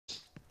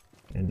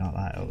Not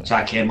that over. So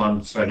I came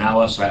on for an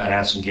hour, so I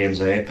had some games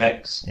of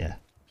Apex. Yeah.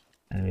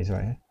 Enemies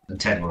right here. And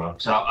Ted were on.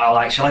 So I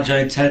like, shall I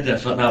join Ted? I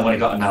thought, no, I've only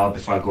got an hour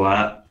before I go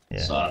out.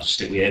 Yeah. So I'll just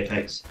stick with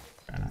Apex.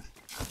 Fair enough.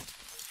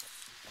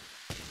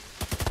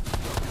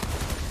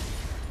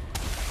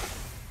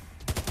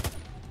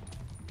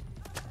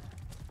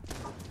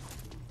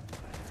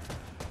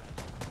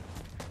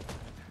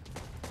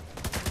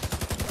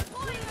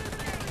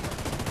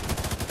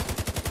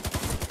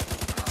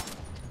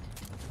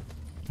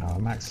 Oh,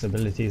 max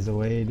stability is the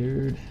way,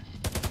 dude.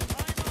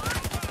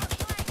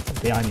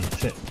 Behind you,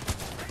 shit.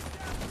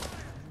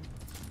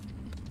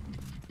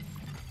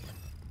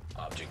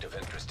 Object of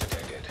interest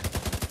detected.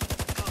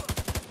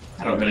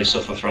 I don't really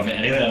suffer from it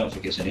anyway. I don't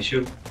think it's an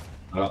issue.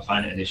 I don't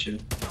find it an issue.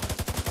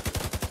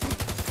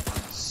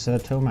 Sir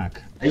Tomac.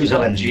 I use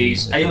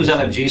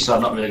LMGs, so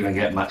I'm not really going to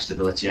get max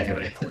stability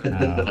anyway.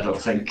 I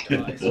don't think.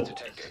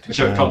 I'm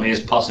sure it probably is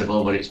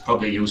possible, but it's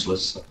probably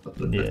useless.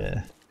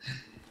 Yeah.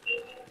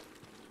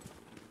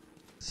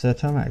 Sir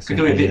Tomac. Could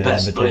do a bit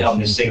better split on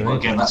the SIG, but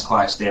again, that's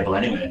quite stable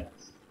anyway.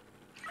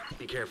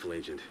 Be careful,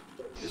 Agent.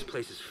 This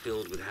place is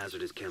filled with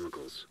hazardous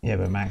chemicals. Yeah,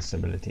 but max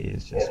stability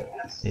is just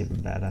even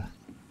better.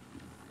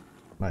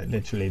 Like,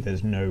 literally,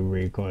 there's no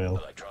recoil.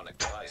 Electronic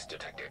device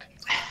detected.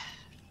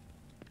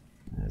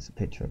 There's a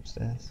picture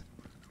upstairs.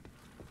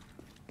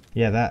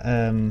 Yeah,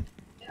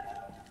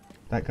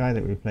 that guy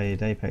that we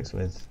played Apex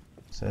with,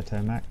 Sir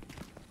Tomac,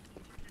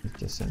 he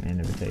just sent me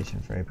an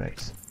invitation for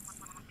Apex.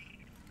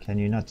 Can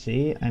you not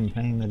see? I'm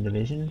playing the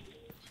Division.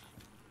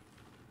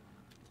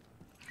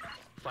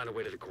 Find a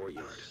way to the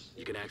courtyard.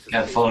 You can access. You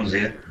have phones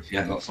here, if you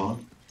haven't got a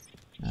phone.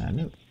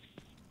 No.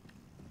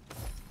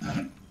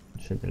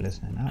 Should be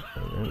listening up,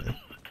 but really.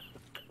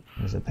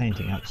 There's a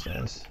painting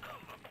upstairs.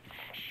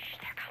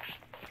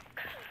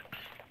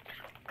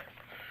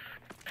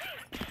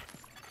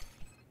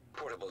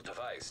 Portable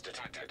device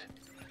detected.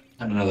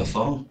 And another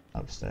phone.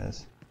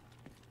 Upstairs.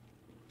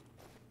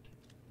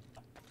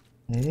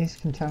 Yeah, these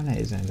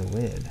contaminated zones are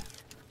weird.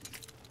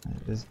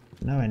 There's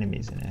no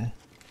enemies in here,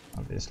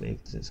 obviously,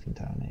 because it's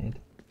contaminated.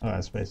 Oh,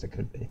 I suppose there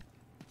could be.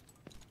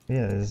 But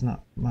yeah, there's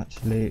not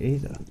much loot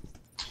either.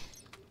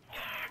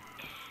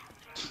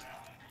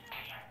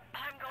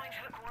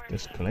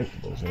 Just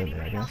collectibles, really,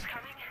 I guess.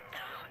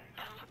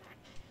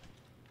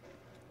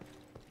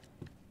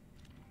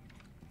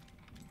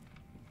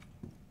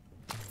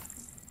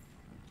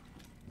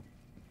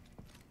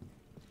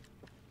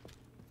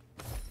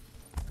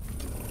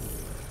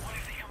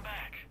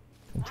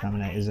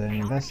 Contaminated zone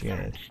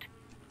investigated.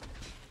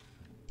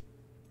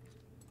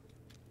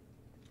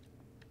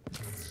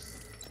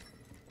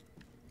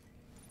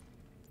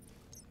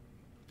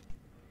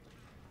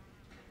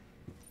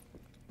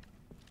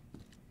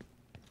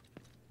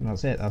 And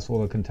that's it, that's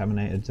all the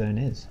contaminated zone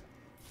is.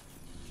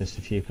 Just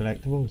a few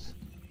collectibles.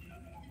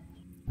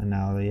 And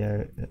now the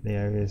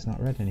area is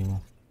not red anymore.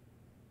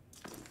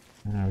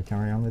 And now we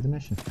carry on with the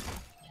mission.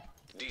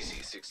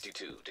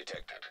 DC-62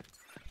 detected.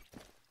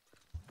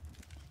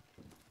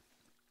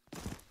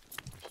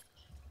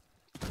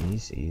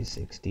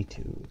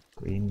 DC-62,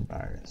 green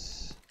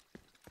virus.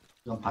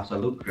 Don't pass a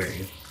loot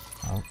crate.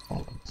 Oh,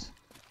 bollocks.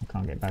 I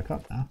can't get back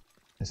up now.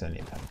 It's only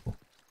a purple.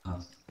 Oh.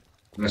 I'm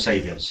going to say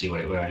you'd be able to see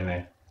what it were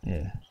anyway.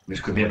 Yeah.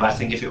 Which could be a bad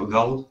thing if it were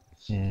gold.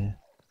 Yeah.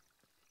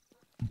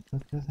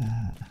 Look at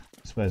that. I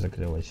suppose I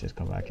could always just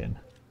come back in.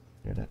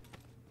 Get it.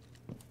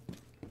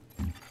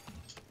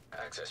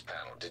 Access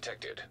panel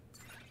detected.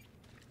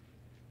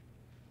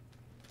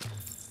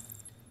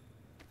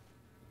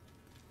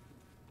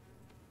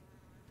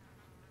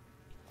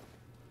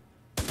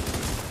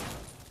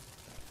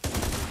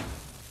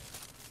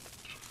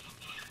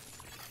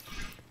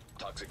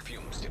 Toxic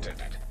fumes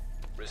detected.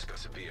 Risk of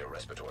severe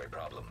respiratory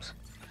problems.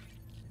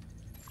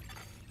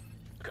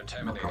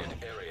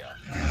 Contaminated area.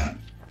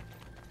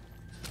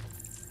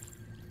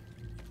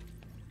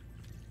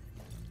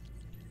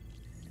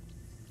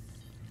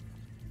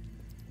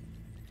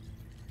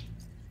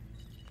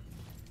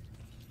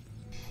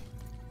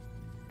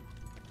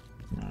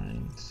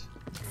 Nice.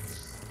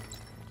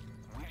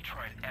 We've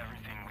tried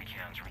everything we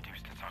can to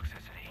reduce the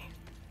toxicity,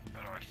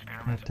 but our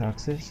experiments...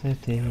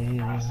 Toxicity.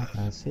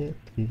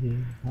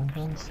 But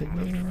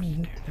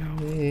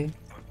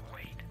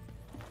wait.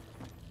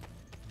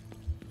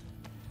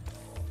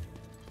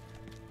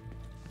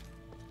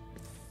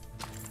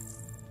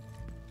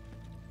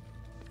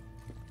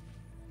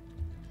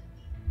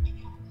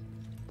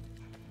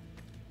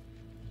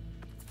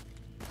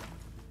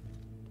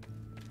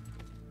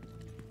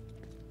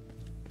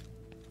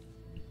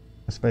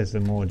 I suppose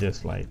they're more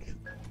just like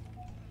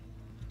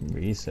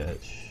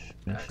research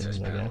Access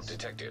missions, I panel guess.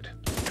 detected.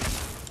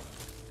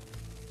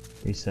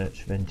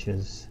 Research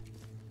ventures.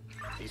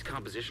 These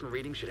composition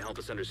readings should help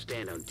us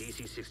understand how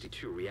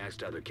DC-62 reacts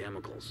to other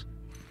chemicals.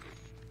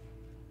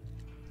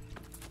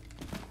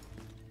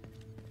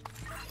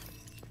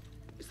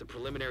 It's the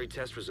preliminary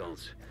test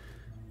results.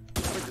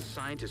 Looks like the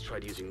scientists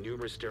tried using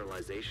numerous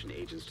sterilization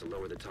agents to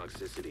lower the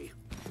toxicity.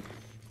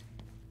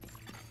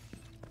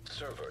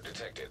 Server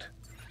detected.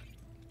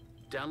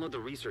 Download the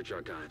research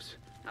archives.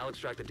 I'll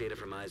extract the data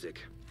from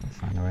Isaac. I'll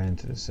find a way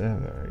into the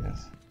server, I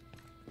guess.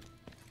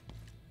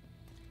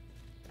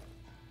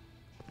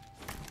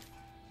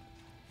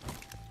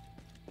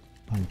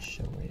 Punch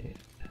away.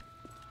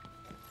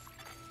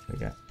 We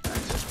got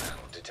Access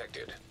panel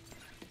detected.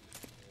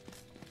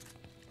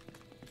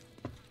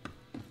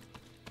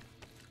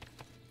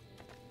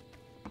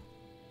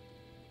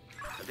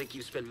 I think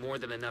you've spent more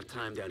than enough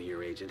time down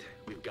here, Agent.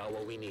 We've got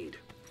what we need.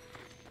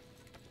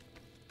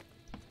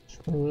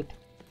 Sweet.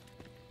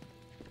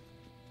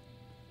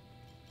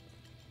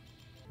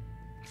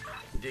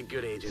 You did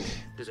good, Agent.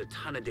 There's a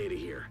ton of data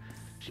here.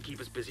 Should keep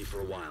us busy for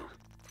a while.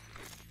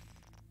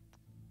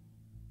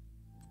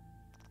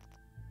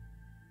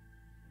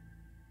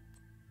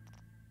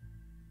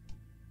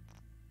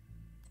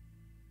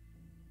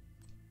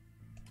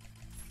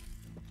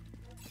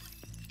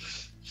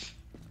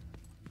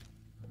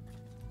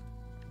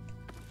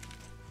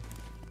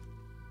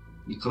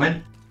 You come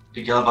in?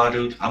 Big yellow bar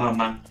dude, I'm on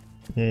man.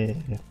 Yeah.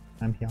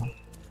 I'm here.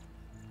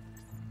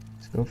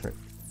 Let's go for it.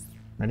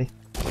 Ready?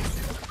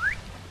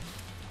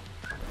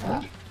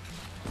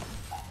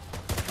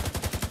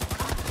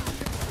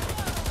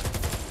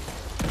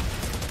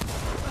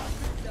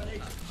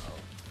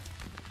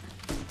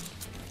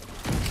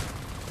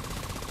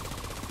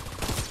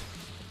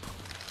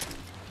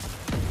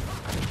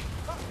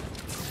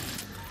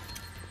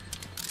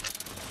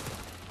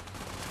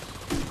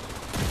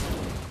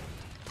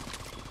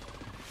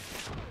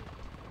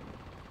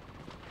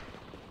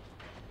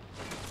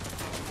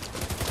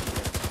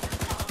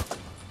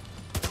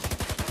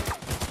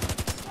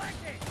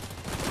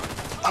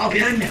 Oh,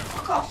 behind me!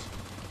 Fuck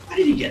off! How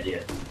did he get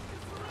there?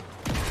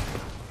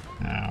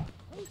 Ow.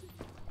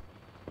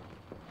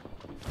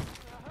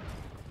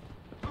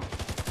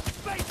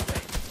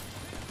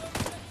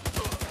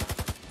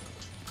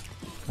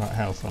 Got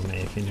health on me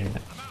if you knew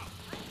it.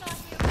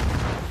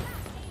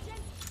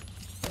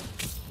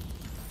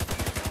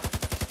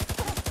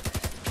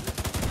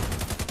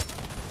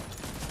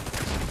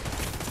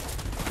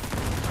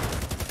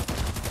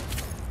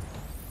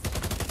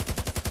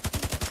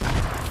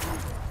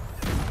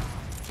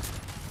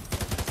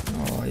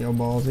 Oh, you're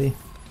ballsy.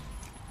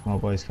 More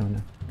boys coming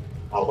in.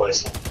 Oh,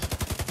 boys.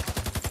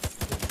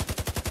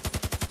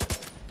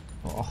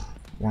 Oh,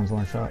 one's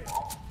one shot.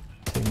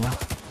 Two more.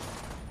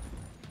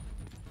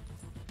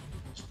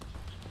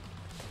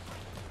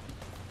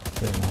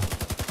 Three more.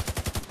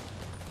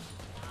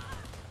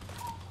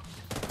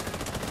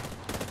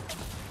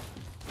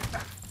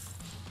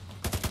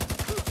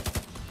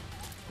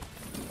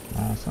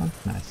 Last one.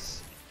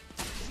 Nice.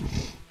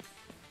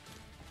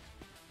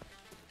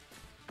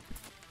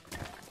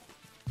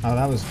 Oh,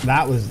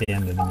 that was the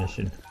end of the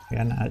mission. We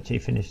hadn't actually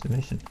finished the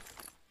mission.